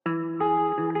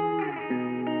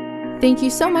Thank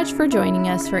you so much for joining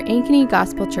us for Ankeny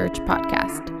Gospel Church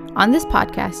podcast. On this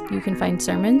podcast, you can find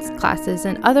sermons, classes,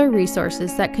 and other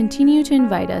resources that continue to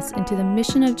invite us into the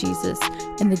mission of Jesus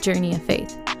and the journey of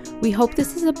faith. We hope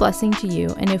this is a blessing to you,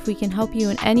 and if we can help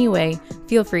you in any way,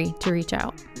 feel free to reach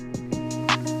out.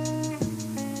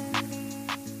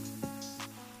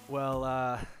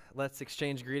 Well, let's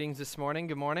exchange greetings this morning.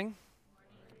 Good morning.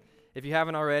 If you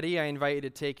haven't already, I invite you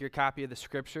to take your copy of the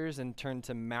scriptures and turn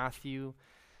to Matthew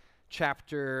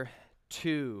chapter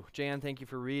 2. Jan, thank you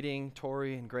for reading.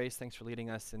 Tori and Grace, thanks for leading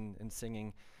us in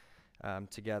singing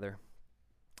together.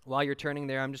 While you're turning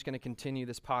there, I'm just going to continue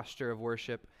this posture of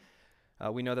worship.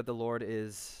 We know that the Lord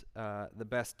is the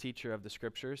best teacher of the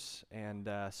scriptures, and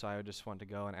so I just want to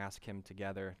go and ask him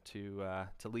together to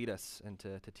lead us and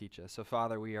to teach us. So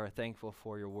Father, we are thankful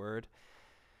for your word,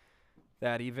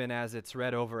 that even as it's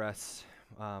read over us,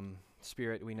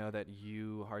 Spirit, we know that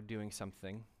you are doing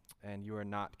something, and you are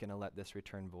not going to let this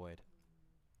return void.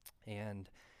 And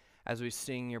as we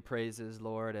sing your praises,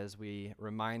 Lord, as we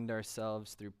remind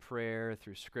ourselves through prayer,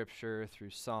 through scripture,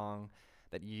 through song,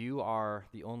 that you are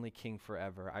the only King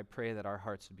forever, I pray that our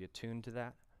hearts would be attuned to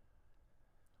that.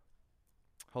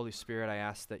 Holy Spirit, I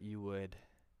ask that you would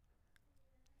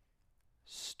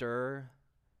stir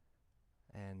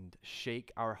and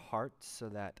shake our hearts so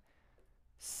that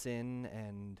sin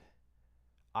and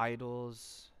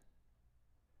idols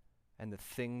and the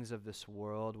things of this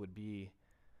world would be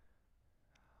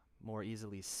more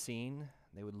easily seen.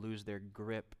 They would lose their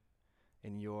grip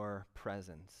in your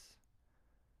presence.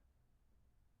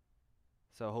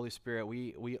 So Holy Spirit,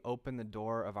 we open the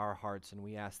door of our hearts and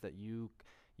we ask that you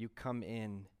come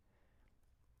in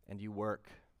and you work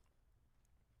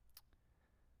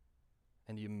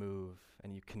and you move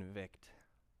and you convict.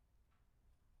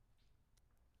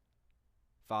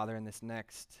 Father, in this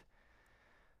next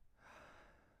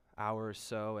hour or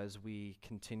so, as we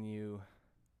continue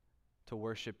to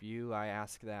worship you, I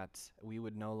ask that we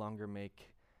would no longer make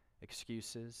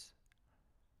excuses.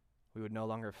 We would no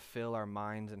longer fill our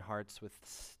minds and hearts with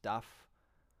stuff,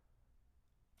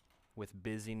 with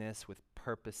busyness, with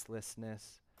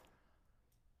purposelessness.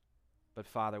 But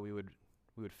Father, we would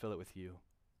fill it with you.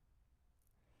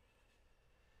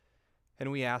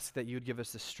 And we ask that you would give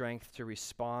us the strength to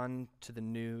respond to the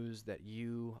news that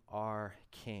you are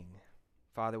King.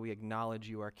 Father, we acknowledge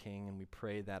you are King, and we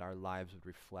pray that our lives would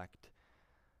reflect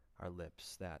our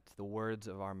lips, that the words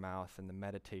of our mouth and the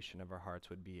meditation of our hearts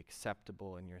would be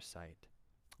acceptable in your sight.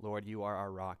 Lord, you are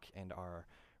our rock and our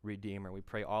Redeemer. We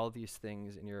pray all of these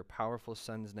things in your powerful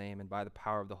Son's name and by the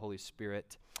power of the Holy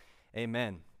Spirit.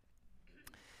 Amen.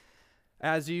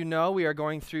 As you know, we are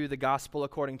going through the Gospel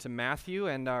according to Matthew,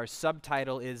 and our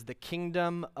subtitle is The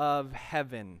Kingdom of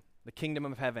Heaven. The Kingdom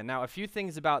of Heaven. Now, a few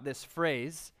things about this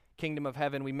phrase, Kingdom of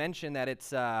Heaven. We mentioned that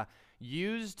it's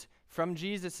used from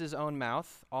Jesus' own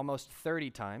mouth almost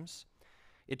 30 times.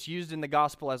 It's used in the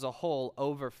gospel as a whole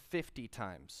over 50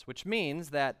 times, which means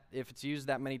that if it's used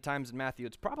that many times in Matthew,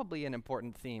 it's probably an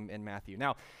important theme in Matthew.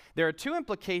 Now, there are two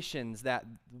implications that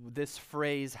this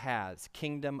phrase has,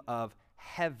 Kingdom of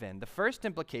Heaven. The first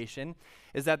implication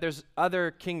is that there's other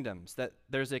kingdoms, that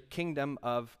there's a kingdom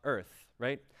of earth,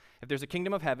 right? If there's a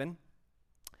kingdom of heaven,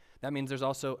 that means there's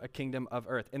also a kingdom of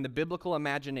earth. In the biblical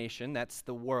imagination, that's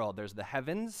the world. There's the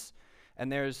heavens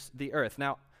and there's the earth.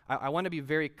 Now, I want to be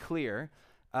very clear.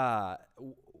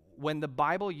 When the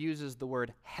Bible uses the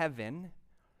word heaven,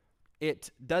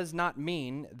 it does not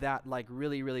mean that like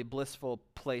really, really blissful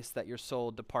place that your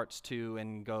soul departs to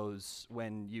and goes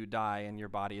when you die and your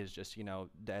body is just,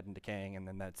 dead and decaying and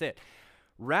then that's it.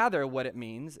 Rather, what it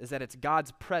means is that it's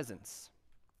God's presence.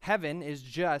 Heaven is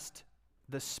just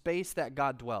the space that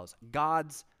God dwells,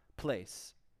 God's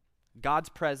place, God's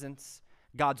presence,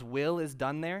 God's will is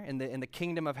done there. In the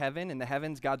kingdom of heaven, in the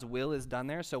heavens, God's will is done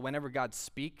there. So whenever God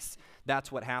speaks,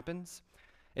 that's what happens.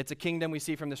 It's a kingdom we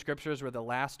see from the scriptures where the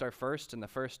last are first and the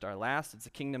first are last. It's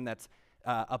a kingdom that's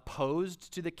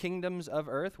opposed to the kingdoms of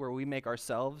earth where we make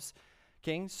ourselves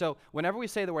kings. So whenever we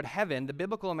say the word heaven, the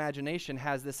biblical imagination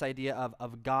has this idea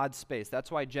of God's space.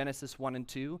 That's why Genesis 1 and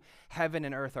 2, heaven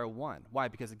and earth are one. Why?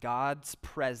 Because God's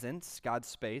presence, God's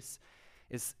space,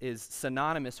 is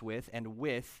synonymous with and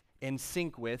in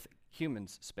sync with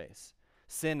humans' space.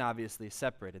 Sin obviously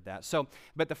separated that. So,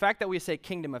 but the fact that we say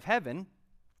kingdom of heaven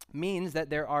means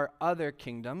that there are other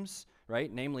kingdoms,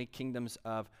 right? Namely kingdoms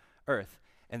of earth.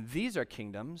 And these are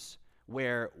kingdoms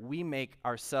where we make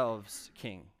ourselves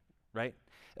king. Right?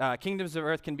 Kingdoms of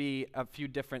earth can be a few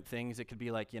different things. It could be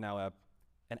like, an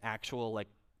actual like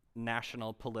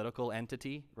national political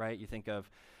entity, right? You think of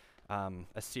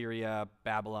Assyria,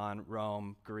 Babylon,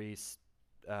 Rome, Greece,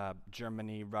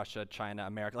 Germany, Russia, China,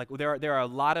 America. Like there are a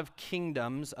lot of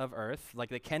kingdoms of earth. Like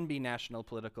they can be national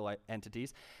political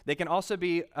entities. They can also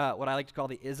be what I like to call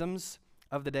the isms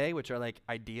of the day, which are like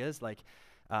ideas. Like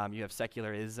you have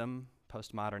secularism,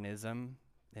 postmodernism,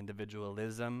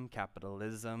 individualism,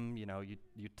 capitalism,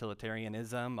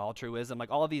 utilitarianism, altruism.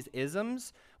 Like all of these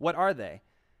isms, what are they?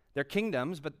 They're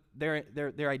kingdoms, but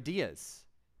they're ideas.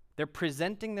 They're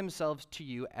presenting themselves to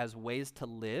you as ways to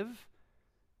live,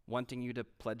 wanting you to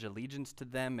pledge allegiance to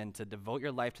them and to devote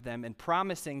your life to them, and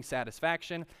promising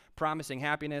satisfaction, promising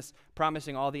happiness,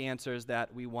 promising all the answers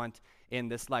that we want in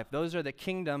this life. Those are the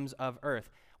kingdoms of earth.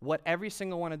 What every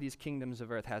single one of these kingdoms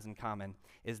of earth has in common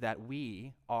is that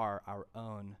we are our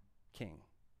own king.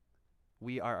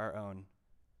 We are our own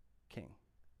king.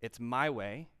 It's my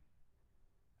way,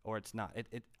 or it's not.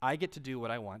 I get to do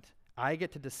what I want. I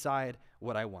get to decide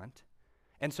what I want.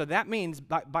 And so that means,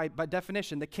 by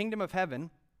definition, the kingdom of heaven,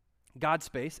 God's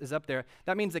space, is up there.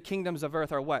 That means the kingdoms of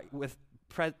earth are what?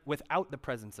 Without the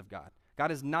presence of God. God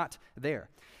is not there.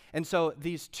 And so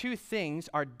these two things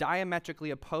are diametrically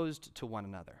opposed to one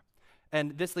another.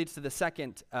 And this leads to the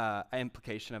second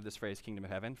implication of this phrase, kingdom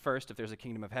of heaven. First, if there's a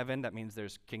kingdom of heaven, that means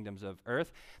there's kingdoms of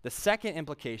earth. The second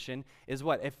implication is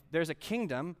what? If there's a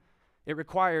kingdom, it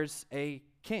requires a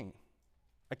king.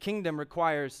 A kingdom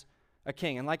requires a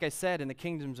king. And like I said, in the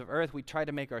kingdoms of earth, we try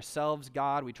to make ourselves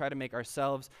God. We try to make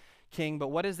ourselves king. But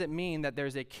what does it mean that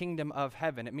there's a kingdom of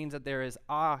heaven? It means that there is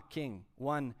a king,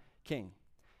 one king.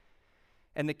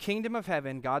 And the kingdom of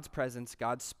heaven, God's presence,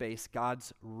 God's space,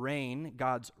 God's reign,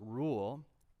 God's rule,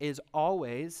 is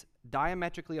always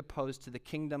diametrically opposed to the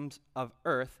kingdoms of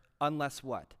earth, unless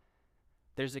what?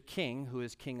 There's a king who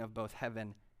is king of both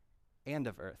heaven and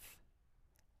of earth.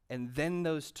 And then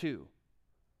those two,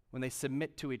 when they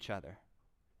submit to each other,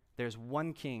 there's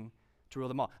one king to rule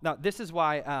them all. Now, this is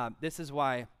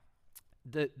why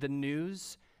the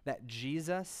news that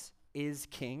Jesus is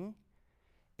king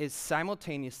is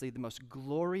simultaneously the most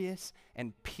glorious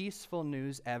and peaceful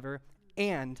news ever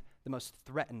and the most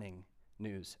threatening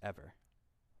news ever.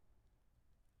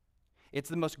 It's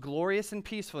the most glorious and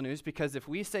peaceful news because if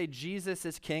we say Jesus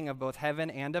is king of both heaven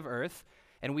and of earth,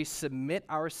 and we submit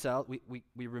ourselves,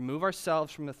 we remove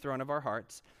ourselves from the throne of our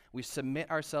hearts, we submit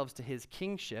ourselves to his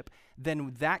kingship,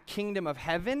 then that kingdom of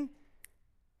heaven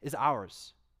is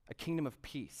ours. A kingdom of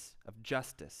peace, of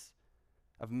justice,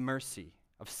 of mercy,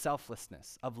 of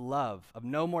selflessness, of love, of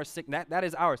no more sickness. That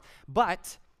is ours.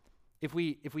 But if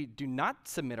we do not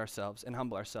submit ourselves and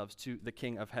humble ourselves to the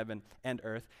King of heaven and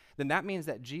earth, then that means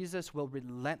that Jesus will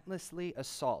relentlessly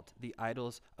assault the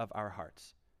idols of our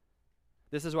hearts.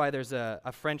 This is why there's a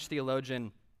French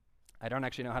theologian, I don't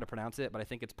actually know how to pronounce it, but I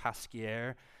think it's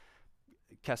Pasquier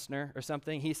Kestner or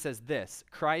something. He says this: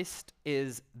 Christ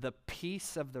is the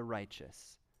peace of the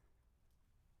righteous,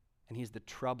 and he's the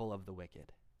trouble of the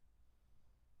wicked.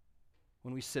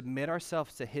 When we submit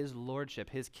ourselves to his lordship,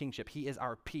 his kingship, he is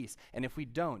our peace. And if we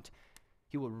don't,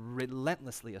 he will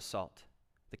relentlessly assault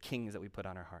the kings that we put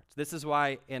on our hearts. This is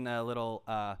why, in a little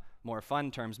more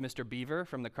fun terms, Mr. Beaver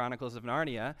from the Chronicles of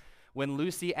Narnia, when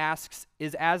Lucy asks,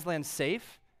 is Aslan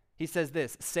safe? He says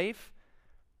this: safe?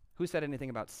 Who said anything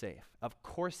about safe? Of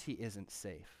course he isn't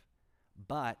safe,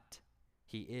 but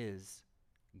he is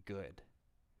good.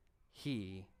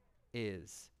 He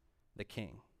is the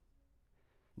king.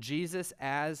 Jesus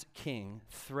as king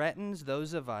threatens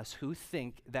those of us who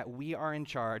think that we are in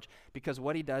charge, because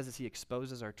what he does is he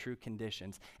exposes our true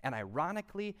conditions. And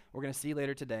ironically, we're going to see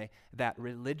later today that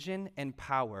religion and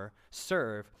power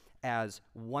serve as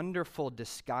wonderful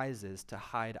disguises to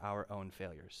hide our own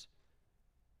failures.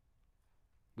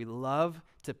 We love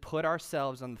to put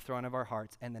ourselves on the throne of our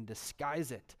hearts and then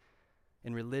disguise it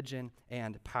in religion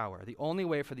and power. The only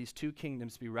way for these two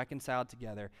kingdoms to be reconciled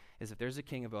together is if there's a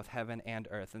king of both heaven and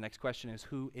earth. The next question is,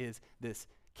 who is this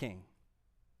king?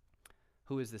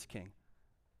 Who is this king?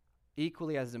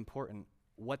 Equally as important,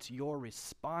 what's your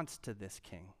response to this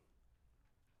king?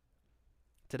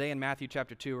 Today in Matthew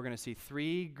chapter 2, we're going to see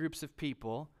three groups of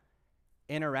people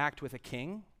interact with a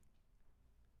king,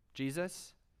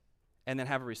 Jesus, and then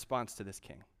have a response to this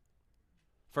king.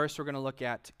 First, we're going to look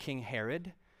at King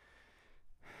Herod.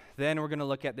 Then we're going to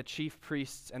look at the chief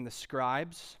priests and the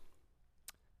scribes.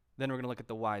 Then we're going to look at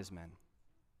the wise men.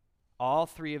 All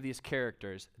three of these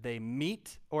characters, they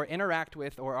meet or interact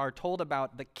with or are told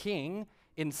about the king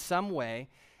in some way,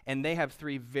 and they have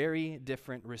three very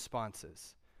different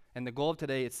responses. And the goal of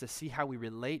today is to see how we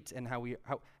relate and how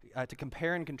to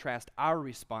compare and contrast our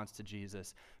response to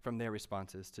Jesus from their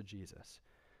responses to Jesus.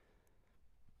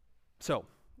 So,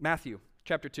 Matthew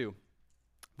chapter 2,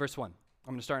 verse 1.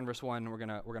 I'm going to start in verse 1. We're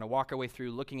going to walk our way through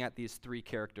looking at these three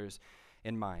characters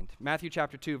in mind. Matthew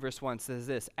chapter 2, verse 1 says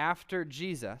this: After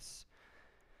Jesus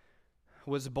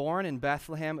was born in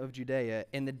Bethlehem of Judea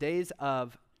in the days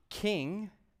of King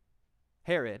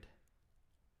Herod,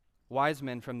 wise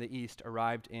men from the east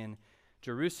arrived in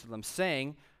Jerusalem,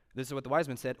 saying, this is what the wise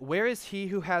men said, "Where is he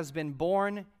who has been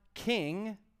born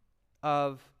King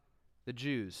of the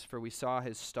Jews? For we saw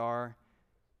his star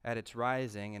at its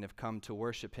rising and have come to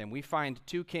worship him." We find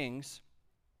two kings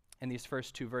in these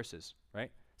first two verses,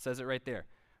 right? It says it right there.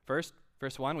 First,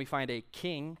 verse 1, we find a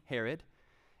king, Herod,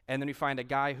 and then we find a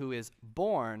guy who is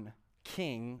born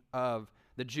king of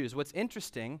the Jews. What's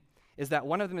interesting is that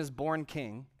one of them is born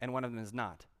king and one of them is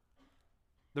not.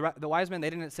 The wise men, they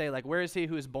didn't say, like, where is he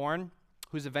who is born,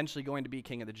 who's eventually going to be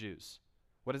king of the Jews?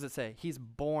 What does it say? He's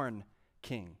born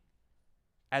king.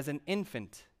 As an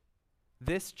infant,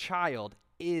 this child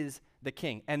is the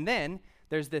king. And then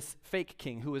there's this fake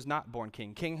king who is not born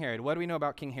king, King Herod. What do we know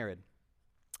about King Herod?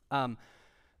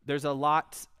 There's a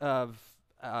lot of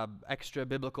extra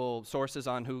biblical sources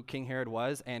on who King Herod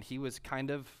was, and he was kind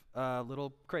of a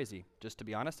little crazy, just to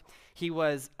be honest. He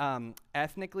was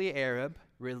ethnically Arab,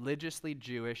 religiously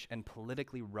Jewish, and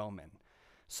politically Roman.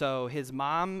 So his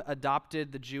mom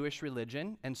adopted the Jewish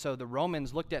religion, and so the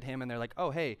Romans looked at him and they're like,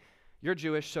 oh, hey, you're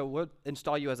Jewish, so we'll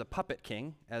install you as a puppet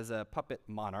king, as a puppet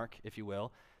monarch, if you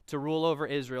will, to rule over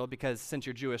Israel, because since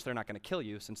you're Jewish, they're not going to kill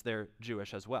you since they're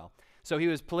Jewish as well. So he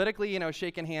was politically,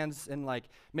 shaking hands and like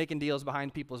making deals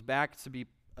behind people's backs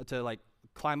to like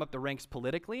climb up the ranks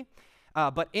politically.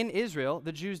 But in Israel,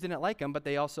 the Jews didn't like him, but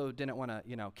they also didn't want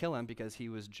to, kill him because he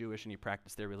was Jewish and he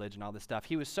practiced their religion, all this stuff.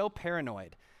 He was so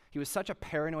paranoid. He was such a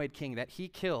paranoid king that he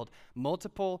killed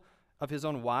multiple of his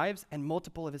own wives and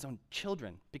multiple of his own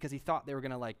children because he thought they were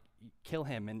going to like kill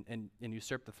him and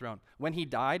usurp the throne. When he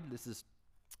died, this is,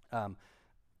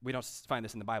 we don't find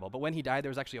this in the Bible, but when he died, there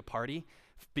was actually a party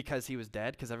because he was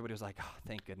dead, because everybody was like, oh,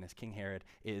 thank goodness, King Herod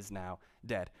is now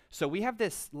dead. So we have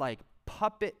this like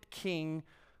puppet king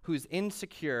who's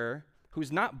insecure,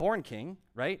 who's not born king,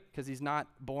 right? Because he's not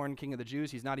born king of the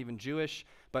Jews. He's not even Jewish,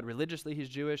 but religiously he's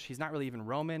Jewish. He's not really even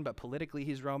Roman, but politically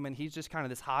he's Roman. He's just kind of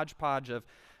this hodgepodge of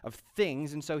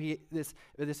things, and so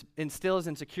this instills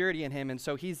insecurity in him, and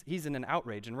so he's in an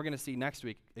outrage, and we're going to see next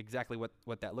week exactly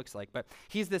what that looks like. But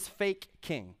he's this fake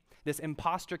king, this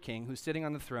imposter king who's sitting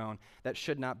on the throne that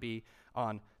should not be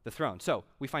on the throne. So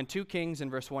we find two kings in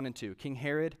verse 1 and 2, King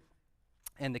Herod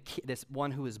and this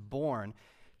one who is born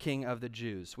King of the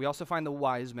Jews. We also find the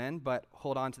wise men, but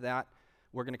hold on to that.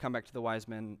 We're going to come back to the wise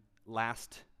men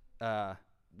last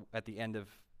at the end of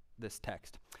this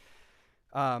text.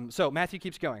 So Matthew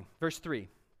keeps going. Verse 3,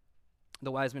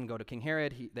 the wise men go to King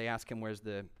Herod. They ask him, where's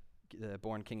the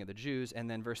born king of the Jews? And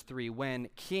then verse 3, when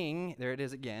there it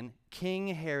is again, King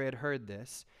Herod heard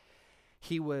this,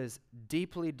 he was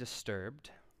deeply disturbed,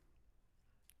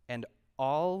 and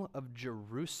all of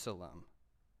Jerusalem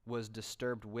was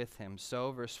disturbed with him.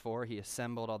 So, verse 4, he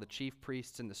assembled all the chief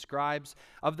priests and the scribes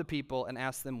of the people and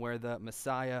asked them where the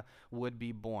Messiah would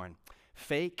be born.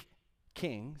 Fake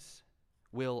kings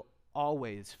will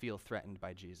always feel threatened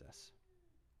by Jesus.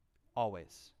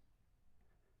 Always.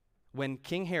 When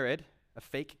King Herod, a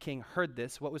fake king, heard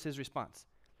this, what was his response?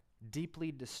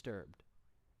 Deeply disturbed,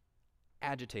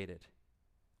 agitated,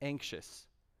 anxious,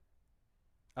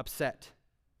 upset,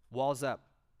 walls up,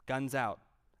 guns out.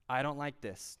 I don't like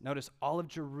this. Notice all of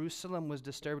Jerusalem was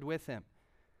disturbed with him.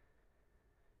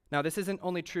 Now, this isn't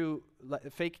only true,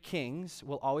 fake kings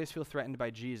will always feel threatened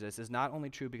by Jesus is not only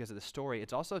true because of the story,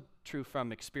 it's also true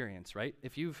from experience, right?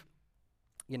 If you've,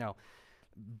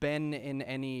 been in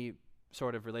any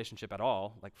sort of relationship at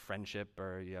all, like friendship,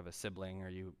 or you have a sibling, or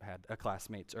you had a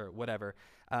classmate, or whatever,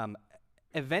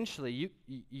 eventually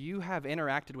you have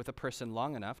interacted with a person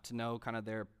long enough to know kind of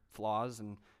their flaws,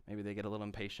 and maybe they get a little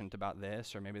impatient about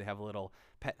this, or maybe they have a little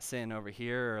pet sin over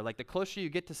here, or like the closer you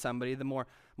get to somebody, the more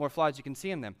flaws you can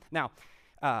see in them. Now,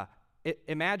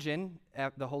 imagine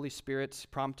the Holy Spirit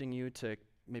prompting you to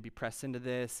maybe press into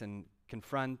this and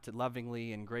confront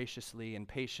lovingly and graciously and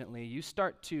patiently. You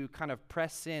start to kind of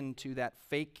press into that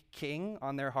fake king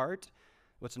on their heart.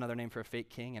 What's another name for a fake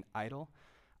king? An idol.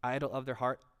 Idol of their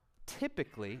heart.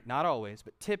 Typically, not always,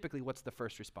 but typically, what's the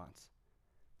first response?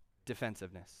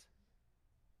 Defensiveness.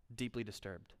 Deeply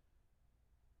disturbed.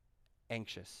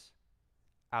 Anxious.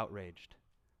 Outraged.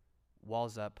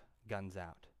 Walls up, guns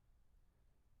out.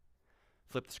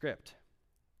 Flip the script.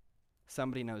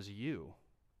 Somebody knows you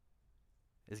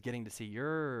is getting to see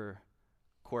your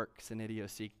quirks and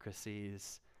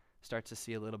idiosyncrasies, starts to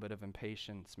see a little bit of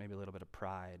impatience, maybe a little bit of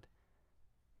pride,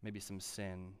 maybe some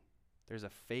sin. There's a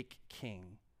fake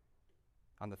king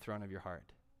on the throne of your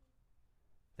heart.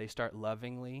 They start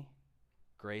lovingly,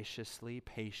 graciously,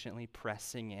 patiently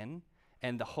pressing in,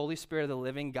 and the Holy Spirit of the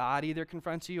living God either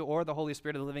confronts you, or the Holy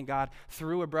Spirit of the living God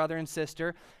through a brother and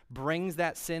sister brings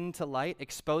that sin to light,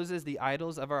 exposes the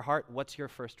idols of our heart, what's your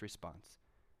first response?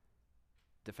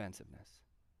 Defensiveness.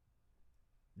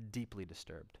 Deeply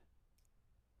disturbed.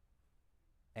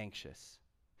 Anxious.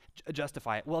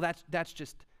 Justify it. Well, that's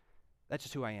just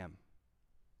who I am.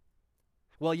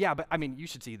 Well, yeah, but I mean, you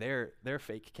should see their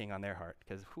fake king on their heart,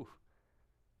 because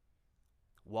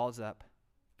walls up,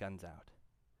 guns out.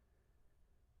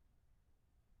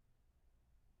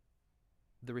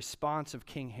 The response of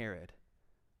King Herod,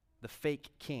 the fake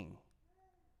king,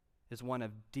 is one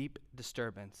of deep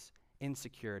disturbance,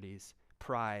 insecurities,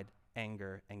 pride,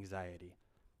 anger, anxiety.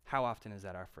 How often is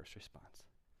that our first response?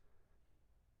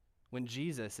 When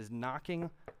Jesus is knocking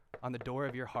on the door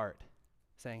of your heart,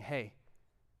 saying, hey,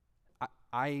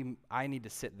 I need to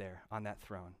sit there on that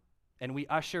throne. And we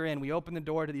usher in, we open the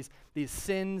door to these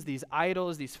sins, these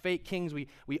idols, these fake kings. We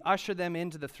usher them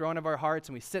into the throne of our hearts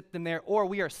and we sit them there, or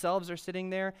we ourselves are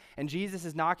sitting there and Jesus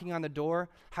is knocking on the door.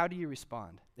 How do you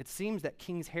respond? It seems that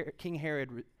King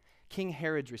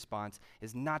Herod's response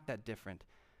is not that different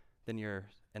than your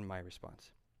and my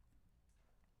response.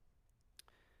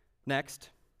 Next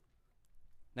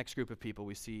group of people,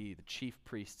 we see the chief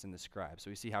priests and the scribes. So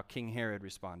we see how King Herod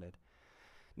responded.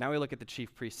 Now we look at the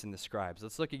chief priests and the scribes.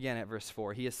 Let's look again at verse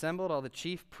 4. He assembled all the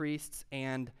chief priests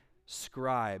and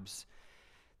scribes.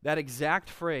 That exact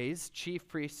phrase, chief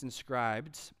priests and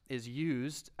scribes, is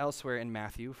used elsewhere in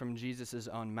Matthew from Jesus'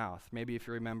 own mouth. Maybe if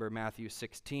you remember Matthew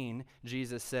 16,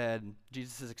 Jesus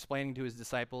is explaining to his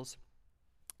disciples,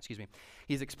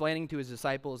 he's explaining to his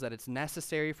disciples that it's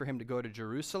necessary for him to go to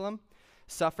Jerusalem,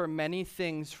 suffer many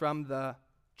things from the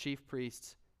chief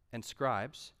priests and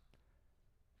scribes,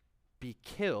 be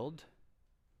killed,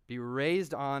 be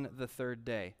raised on the third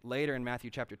day. Later in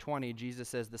Matthew chapter 20, Jesus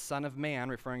says the Son of Man,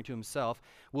 referring to himself,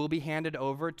 will be handed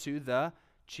over to the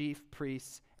chief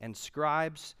priests and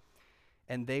scribes,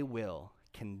 and they will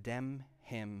condemn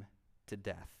him to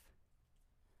death.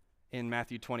 In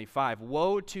Matthew 25,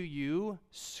 woe to you,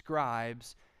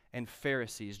 scribes and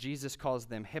Pharisees. Jesus calls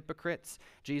them hypocrites.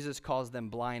 Jesus calls them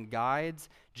blind guides.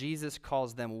 Jesus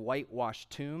calls them whitewashed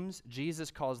tombs.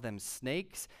 Jesus calls them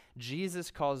snakes.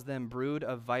 Jesus calls them brood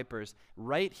of vipers.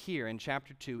 Right here in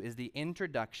chapter 2 is the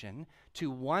introduction to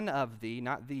one of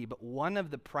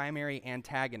the primary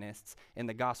antagonists in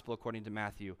the gospel according to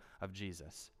Matthew of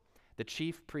Jesus. The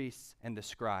chief priests and the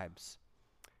scribes.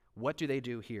 What do they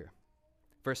do here?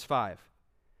 Verse 5,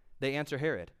 they answer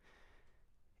Herod.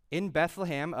 In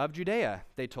Bethlehem of Judea,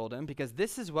 they told him, because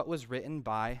this is what was written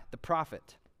by the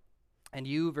prophet. And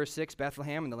you, verse 6,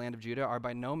 Bethlehem in the land of Judah are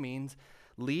by no means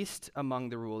least among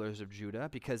the rulers of Judah,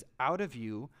 because out of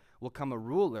you will come a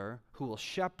ruler who will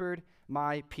shepherd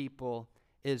my people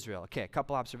Israel. Okay, a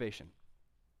couple observations.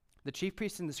 The chief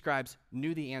priests and the scribes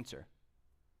knew the answer.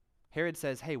 Herod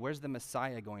says, hey, where's the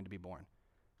Messiah going to be born?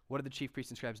 What do the chief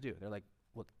priests and scribes do? They're like,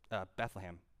 well,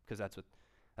 Bethlehem, because that's what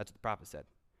the prophet said.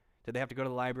 Did they have to go to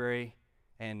the library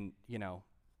and,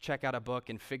 check out a book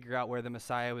and figure out where the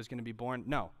Messiah was going to be born?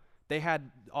 No. They had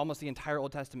almost the entire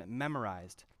Old Testament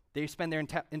memorized. They spend their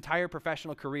entire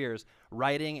professional careers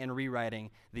writing and rewriting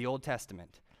the Old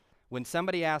Testament. When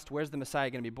somebody asked, where's the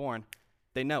Messiah going to be born,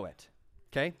 they know it.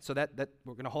 Okay? So that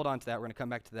we're going to hold on to that. We're going to come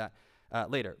back to that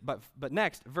later. But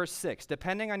next, verse 6.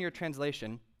 Depending on your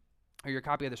translation or your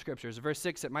copy of the scriptures, verse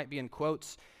 6, it might be in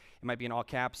quotes. It might be in all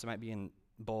caps. It might be in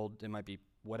bold. It might be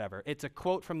whatever. It's a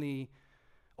quote from the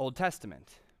Old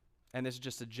Testament. And this is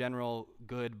just a general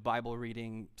good Bible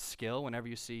reading skill. Whenever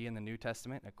you see in the New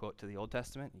Testament a quote to the Old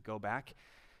Testament, you go back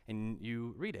and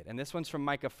you read it. And this one's from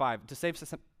Micah 5. To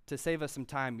save us some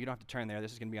time, you don't have to turn there.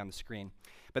 This is going to be on the screen.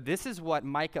 But this is what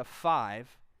Micah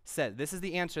 5 said. This is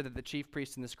the answer that the chief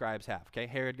priests and the scribes have. Okay,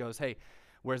 Herod goes, hey,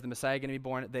 where's the Messiah going to be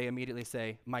born? They immediately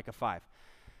say Micah 5.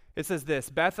 It says this,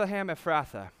 Bethlehem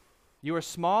Ephrathah, you are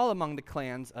small among the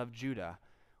clans of Judah.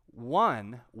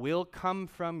 One will come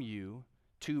from you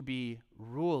to be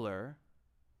ruler,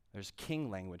 there's king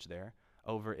language there,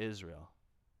 over Israel.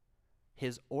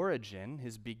 His origin,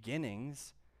 his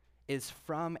beginnings, is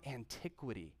from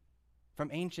antiquity, from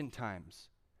ancient times.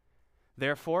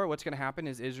 Therefore, what's going to happen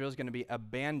is Israel's going to be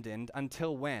abandoned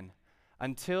until when?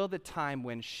 Until the time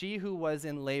when she who was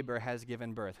in labor has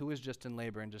given birth. Who was just in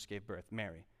labor and just gave birth?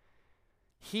 Mary.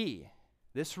 He,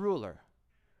 this ruler,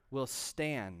 will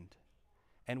stand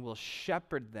and will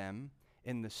shepherd them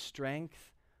in the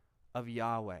strength of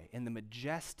Yahweh, in the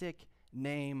majestic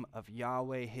name of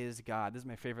Yahweh his God. This is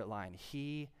my favorite line.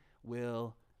 He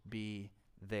will be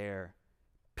their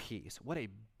peace. What a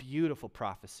beautiful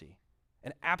prophecy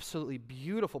An absolutely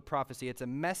beautiful prophecy. It's a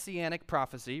messianic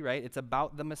prophecy, right? It's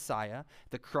about the Messiah,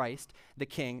 the Christ, the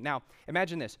King. Now,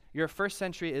 imagine this. You're a first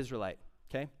century Israelite,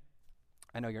 okay?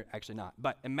 I know you're actually not,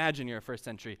 but imagine you're a first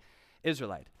century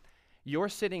Israelite. You're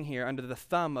sitting here under the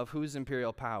thumb of whose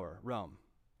imperial power? Rome.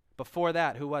 Before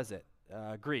that, who was it?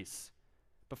 Greece.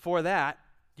 Before that,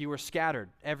 you were scattered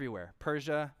everywhere.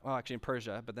 Persia, well, actually in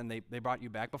Persia, but then they brought you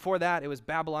back. Before that, it was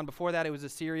Babylon. Before that, it was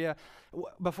Assyria.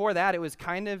 Before that, it was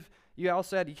kind of, you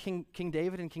also had King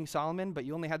David and King Solomon, but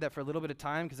you only had that for a little bit of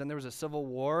time because then there was a civil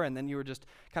war, and then you were just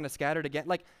kind of scattered again.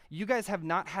 Like, you guys have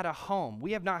not had a home.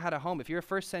 We have not had a home. If you're a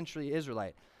first century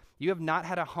Israelite, you have not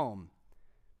had a home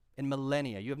in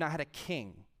millennia. You have not had a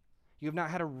king. You have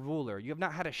not had a ruler. You have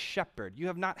not had a shepherd. You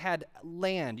have not had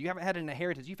land. You haven't had an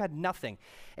inheritance. You've had nothing.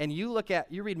 And you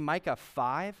read Micah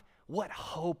 5, what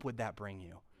hope would that bring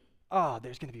you? Oh,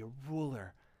 there's going to be a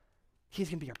ruler. He's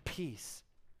going to be your peace.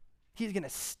 He's going to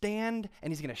stand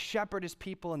and he's going to shepherd his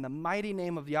people in the mighty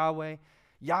name of Yahweh.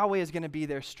 Yahweh is going to be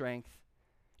their strength.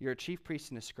 You're a chief priest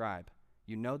and a scribe.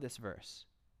 You know this verse.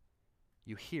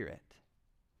 You hear it.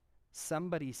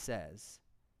 Somebody says,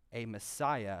 a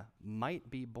Messiah might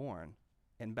be born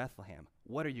in Bethlehem.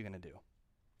 What are you going to do?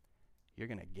 You're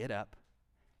going to get up,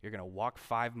 you're going to walk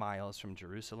 5 miles from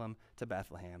Jerusalem to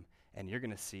Bethlehem, and you're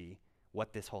going to see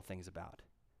what this whole thing's about.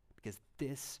 Because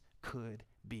this could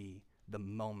be the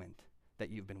moment that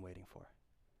you've been waiting for.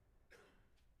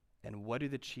 And what do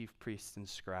the chief priests and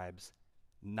scribes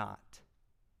not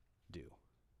do?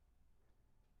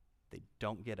 They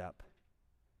don't get up.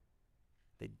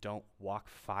 They don't walk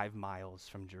 5 miles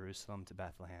from Jerusalem to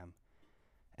Bethlehem,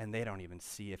 and they don't even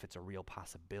see if it's a real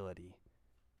possibility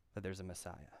that there's a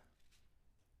Messiah.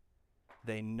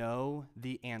 They know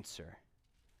the answer,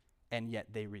 and yet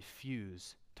they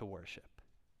refuse to worship.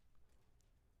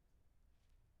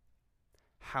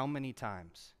 How many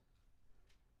times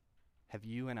have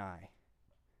you and I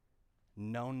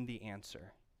known the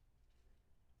answer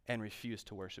and refused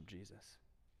to worship Jesus?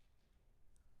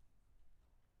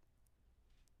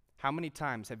 How many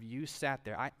times have you sat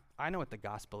there? I know what the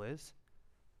gospel is,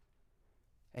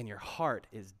 and your heart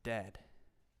is dead.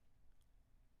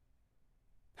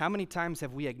 How many times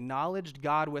have we acknowledged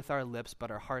God with our lips,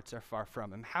 but our hearts are far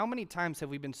from him? How many times have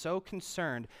we been so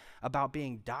concerned about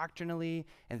being doctrinally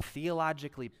and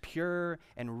theologically pure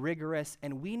and rigorous,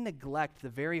 and we neglect the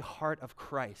very heart of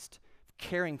Christ,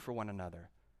 caring for one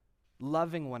another,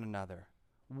 loving one another,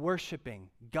 worshiping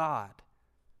God?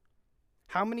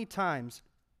 How many times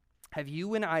have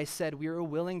you and I said we are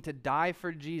willing to die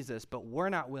for Jesus, but we're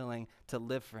not willing to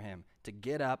live for him, to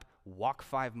get up, walk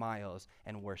 5 miles,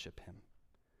 and worship him?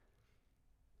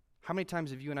 How many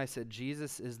times have you and I said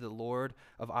Jesus is the Lord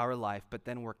of our life, but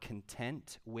then we're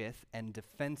content with and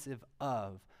defensive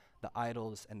of the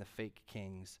idols and the fake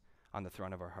kings on the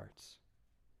throne of our hearts?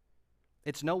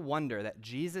 It's no wonder that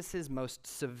Jesus' most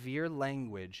severe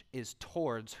language is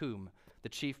towards whom? The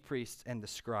chief priests and the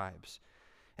scribes.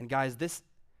 And guys, this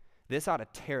ought to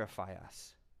terrify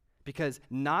us, because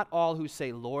not all who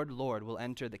say, Lord, Lord, will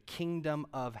enter the kingdom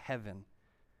of heaven.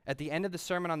 At the end of the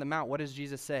Sermon on the Mount, what does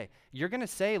Jesus say? You're going to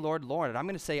say, Lord, Lord, and I'm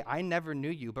going to say, I never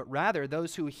knew you, but rather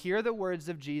those who hear the words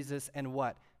of Jesus and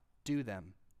what? Do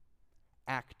them.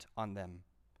 Act on them.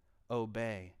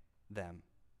 Obey them.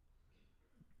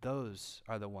 Those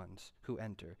are the ones who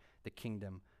enter the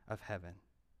kingdom of heaven.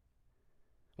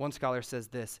 One scholar says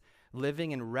this: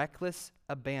 living in reckless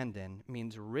abandon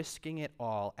means risking it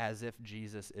all as if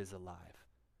Jesus is alive.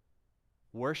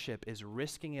 Worship is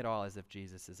risking it all as if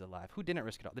Jesus is alive. Who didn't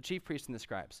risk it all? The chief priests and the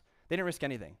scribes. They didn't risk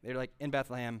anything. They're like in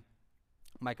Bethlehem,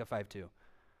 Micah 5:2.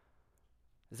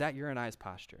 Is that your and I's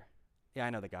posture? Yeah, I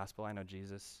know the gospel. I know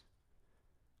Jesus.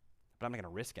 But I'm not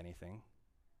going to risk anything.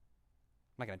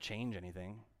 I'm not going to change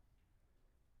anything.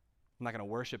 I'm not going to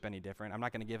worship any different. I'm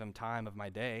not going to give him time of my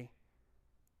day.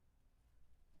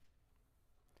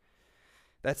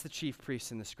 That's the chief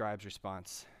priests and the scribes'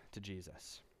 response to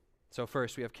Jesus. So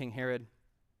first, we have King Herod.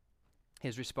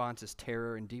 His response is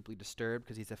terror and deeply disturbed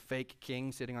because he's a fake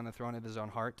king sitting on the throne of his own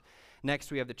heart.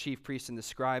 Next, we have the chief priests and the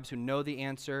scribes who know the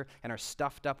answer and are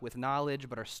stuffed up with knowledge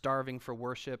but are starving for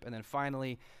worship. And then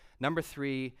finally, number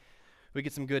 3, we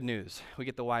get some good news. We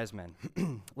get the wise men.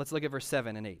 Let's look at verse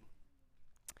 7 and 8.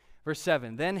 Verse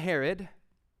 7, then Herod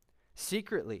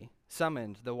secretly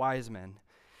summoned the wise men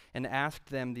and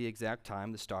asked them the exact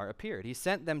time the star appeared. He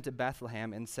sent them to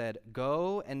Bethlehem and said,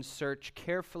 go and search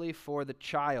carefully for the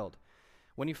child.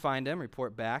 When you find him,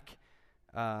 report back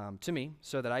to me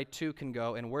so that I too can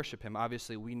go and worship him.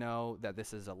 Obviously, we know that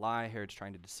this is a lie. Herod's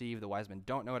trying to deceive. The wise men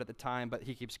don't know it at the time, but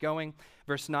he keeps going.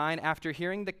 Verse 9, after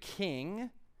hearing the king,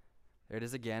 There it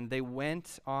is again. They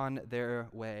went on their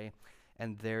way,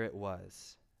 and there it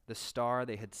was, the star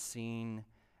they had seen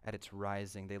at its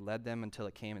rising. They led them until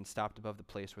it came and stopped above the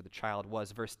place where the child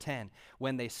was. Verse 10,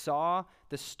 when they saw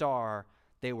the star,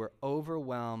 they were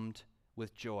overwhelmed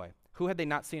with joy. Who had they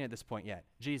not seen at this point yet?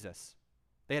 Jesus.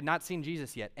 They had not seen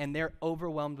Jesus yet, and they're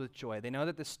overwhelmed with joy. They know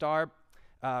that the star,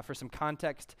 for some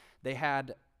context, they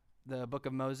had the book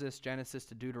of Moses, Genesis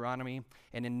to Deuteronomy,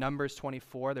 and in Numbers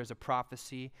 24, there's a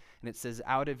prophecy, and it says,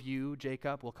 out of you,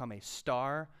 Jacob, will come a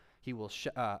star. He will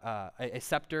a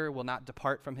scepter will not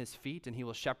depart from his feet, and he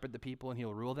will shepherd the people, and he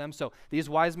will rule them. So these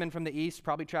wise men from the east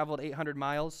probably traveled 800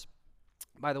 miles.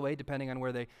 By the way, depending on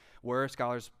where they were,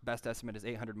 scholars' best estimate is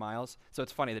 800 miles. So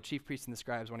it's funny, the chief priests and the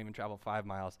scribes won't even travel 5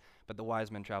 miles, but the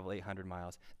wise men travel 800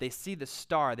 miles. They see the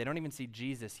star. They don't even see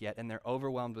Jesus yet, and they're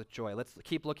overwhelmed with joy. Let's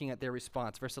keep looking at their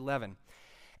response. Verse 11,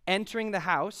 entering the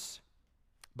house,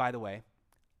 by the way,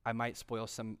 I might spoil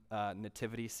some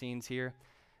nativity scenes here.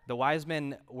 The wise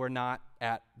men were not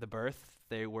at the birth.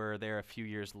 They were there a few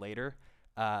years later.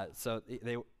 So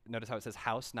they notice how it says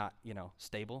house, not,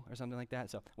 stable or something like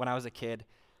that. So when I was a kid,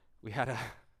 we had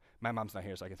my mom's not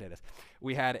here, so I can say this.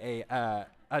 We had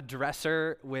a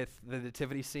dresser with the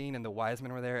nativity scene, and the wise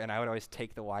men were there, and I would always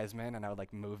take the wise men, and I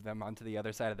would move them onto the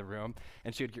other side of the room,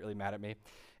 and she would get really mad at me.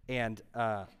 And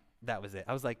that was it.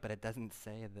 I was like, but it doesn't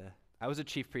say I was a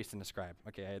chief priest and a scribe.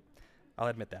 Okay, I'll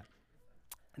admit that.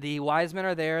 The wise men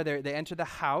are there. They enter the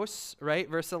house, right?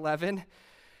 Verse 11.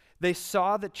 They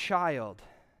saw the child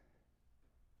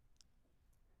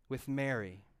with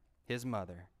Mary, his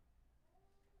mother,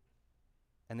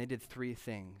 and they did 3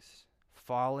 things.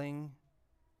 Falling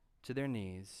to their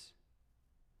knees,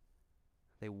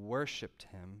 they worshiped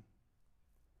him,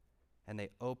 and they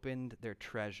opened their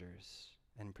treasures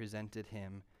and presented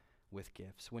him with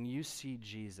gifts. When you see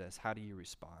Jesus, how do you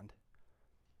respond?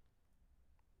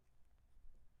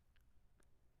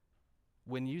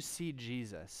 When you see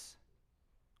Jesus,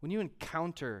 when you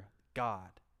encounter God,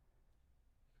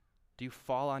 do you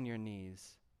fall on your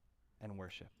knees and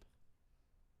worship?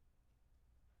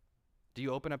 Do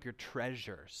you open up your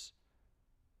treasures?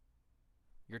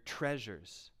 Your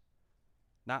treasures.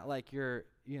 Not like your,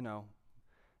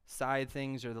 side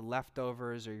things or the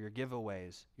leftovers or your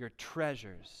giveaways. Your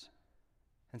treasures.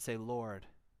 And say, Lord,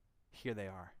 here they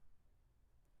are.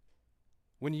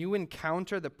 When you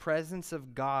encounter the presence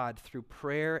of God through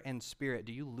prayer and spirit,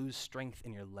 do you lose strength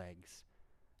in your legs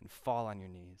and fall on your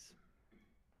knees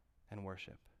and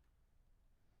worship?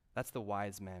 That's the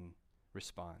wise men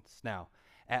response. Now,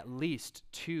 at least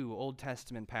 2 Old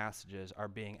Testament passages are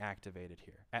being activated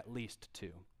here. At least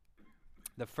 2.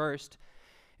 The first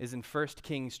is in 1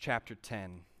 Kings chapter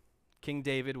 10. King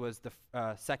David was the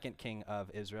second king of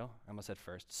Israel. I almost said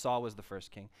first. Saul was the first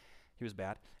king. He was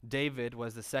bad. David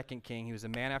was the second king. He was a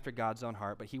man after God's own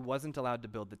heart, but he wasn't allowed to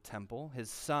build the temple. His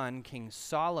son, King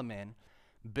Solomon,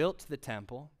 built the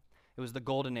temple. It was the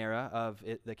golden era of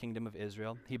the kingdom of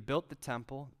Israel. He built the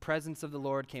temple. The presence of the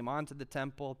Lord came onto the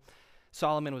temple.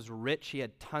 Solomon was rich. He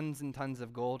had tons and tons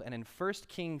of gold. And in 1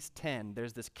 Kings 10,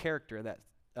 there's this character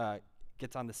that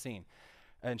gets on the scene.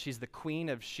 And she's the queen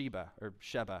of Sheba, or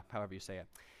Sheba, however you say it.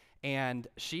 And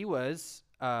she was,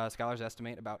 scholars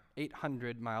estimate, about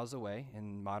 800 miles away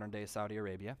in modern-day Saudi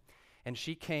Arabia. And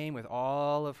she came with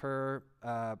all of her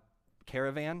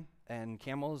caravan and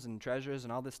camels and treasures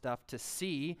and all this stuff to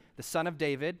see the son of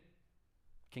David,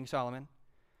 King Solomon,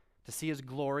 to see his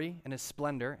glory and his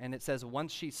splendor. And it says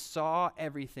once she saw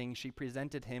everything, she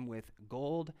presented him with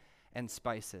gold and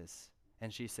spices.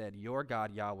 And she said, your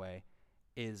God, Yahweh,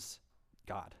 is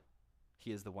God.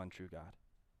 He is the one true God.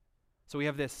 So we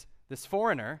have this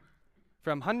foreigner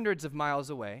from hundreds of miles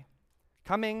away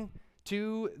coming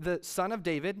to the son of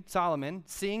David, Solomon,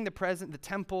 seeing the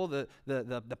temple,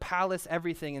 the palace,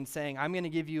 everything, and saying, I'm going to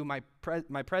give you my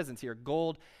presence here,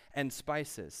 gold and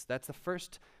spices. That's the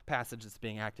first passage that's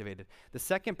being activated. The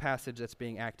second passage that's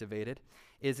being activated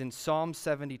is in Psalm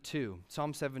 72.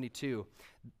 Psalm 72.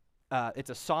 It's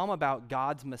a psalm about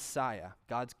God's Messiah,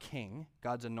 God's king,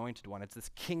 God's anointed one. It's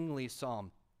this kingly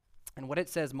psalm. And what it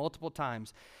says multiple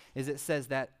times is it says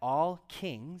that all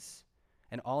kings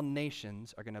and all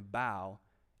nations are going to bow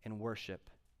and worship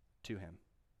to him.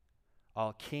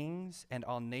 All kings and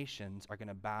all nations are going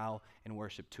to bow and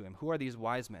worship to him. Who are these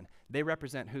wise men? They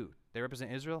represent who? They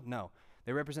represent Israel? No.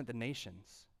 They represent the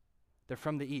nations. They're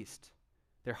from the east.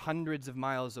 They're hundreds of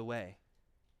miles away.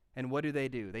 And what do?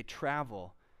 They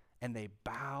travel and they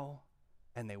bow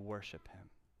and they worship him.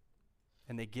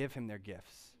 And they give him their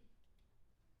gifts.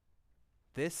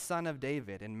 This son of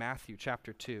David in Matthew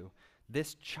chapter 2,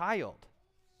 this child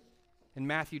in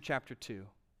Matthew chapter 2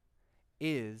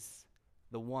 is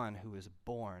the one who is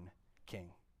born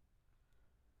king.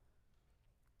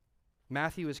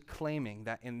 Matthew is claiming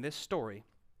that in this story,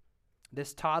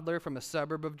 this toddler from a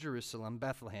suburb of Jerusalem,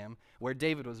 Bethlehem, where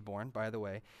David was born, by the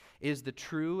way, is the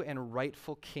true and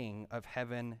rightful king of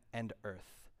heaven and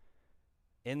earth.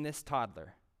 In this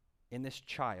toddler, in this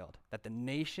child that the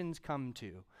nations come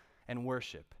to and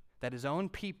worship, that his own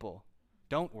people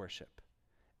don't worship,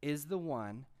 is the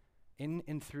one in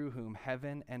and through whom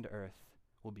heaven and earth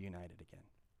will be united again.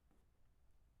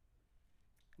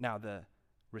 Now, the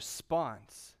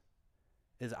response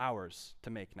is ours to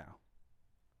make now.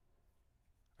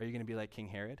 Are you going to be like King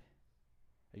Herod?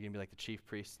 Are you going to be like the chief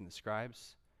priests and the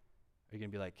scribes? Are you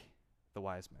going to be like the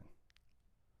wise men?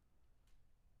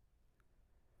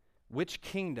 Which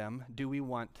kingdom do we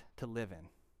want to live in?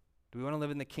 Do we want to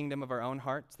live in the kingdom of our own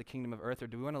hearts, the kingdom of earth, or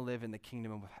do we want to live in the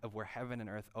kingdom of where heaven and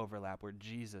earth overlap, where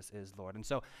Jesus is Lord? And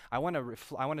so I want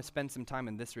to spend some time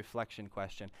in this reflection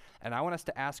question, and I want us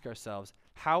to ask ourselves,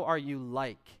 how are you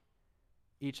like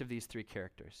each of these three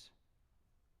characters?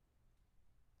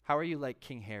 How are you like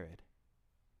King Herod?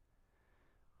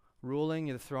 Ruling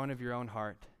the throne of your own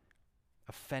heart,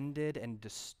 offended and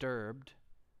disturbed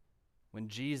when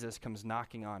Jesus comes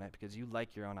knocking on it because you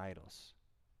like your own idols.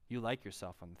 You like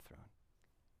yourself on the throne.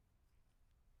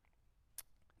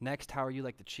 Next, how are you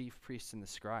like the chief priests and the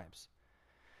scribes?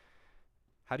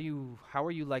 How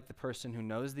are you like the person who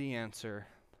knows the answer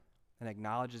and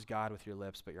acknowledges God with your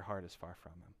lips, but your heart is far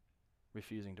from him,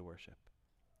 refusing to worship?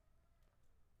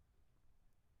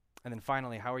 And then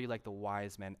finally, how are you like the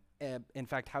wise men? In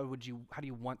fact, how do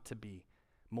you want to be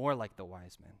more like the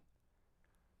wise men?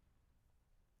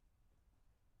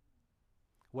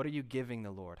 What are you giving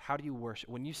the Lord? How do you worship?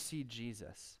 When you see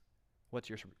Jesus, what's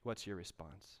your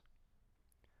response?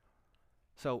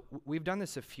 So we've done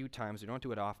this a few times. We don't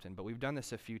do it often, but we've done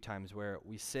this a few times where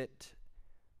we sit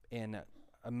in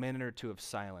a minute or two of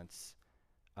silence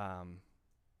to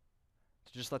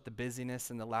just let the busyness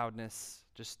and the loudness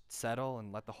just settle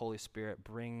and let the Holy Spirit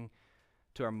bring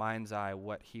to our mind's eye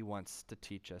what he wants to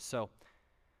teach us. So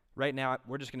right now,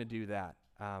 we're just going to do that.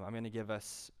 I'm going to give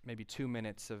us maybe 2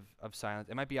 minutes of silence.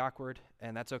 It might be awkward,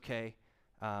 and that's okay.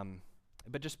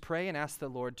 But just pray and ask the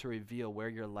Lord to reveal where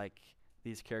you're like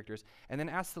these characters. And then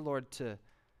ask the Lord to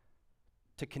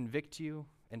convict you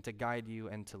and to guide you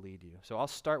and to lead you. So I'll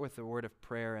start with the word of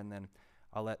prayer, and then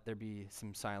I'll let there be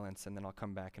some silence, and then I'll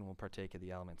come back and we'll partake of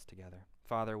the elements together.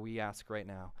 Father, we ask right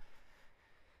now,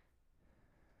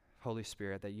 Holy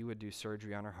Spirit, that you would do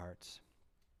surgery on our hearts.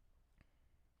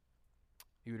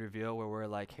 You would reveal where we're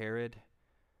like Herod,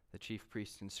 the chief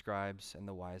priests and scribes, and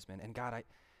the wise men. And God,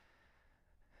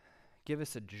 give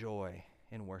us a joy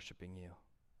in worshiping you.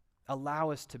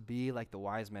 Allow us to be like the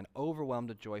wise men, overwhelmed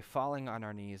with joy, falling on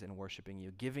our knees and worshiping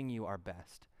you, giving you our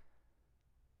best.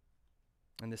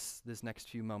 And this next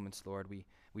few moments, Lord, we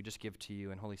just give to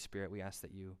you. And Holy Spirit, we ask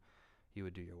that you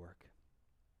would do your work.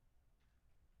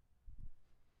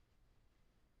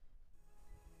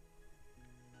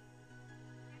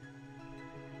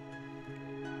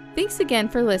 Thanks again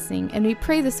for listening, and we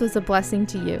pray this was a blessing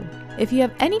to you. If you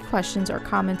have any questions or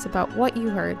comments about what you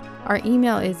heard, our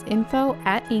email is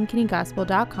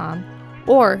info@ankenygospel.com,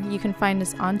 or you can find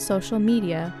us on social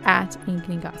media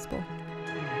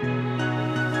 @AnkenyGospel.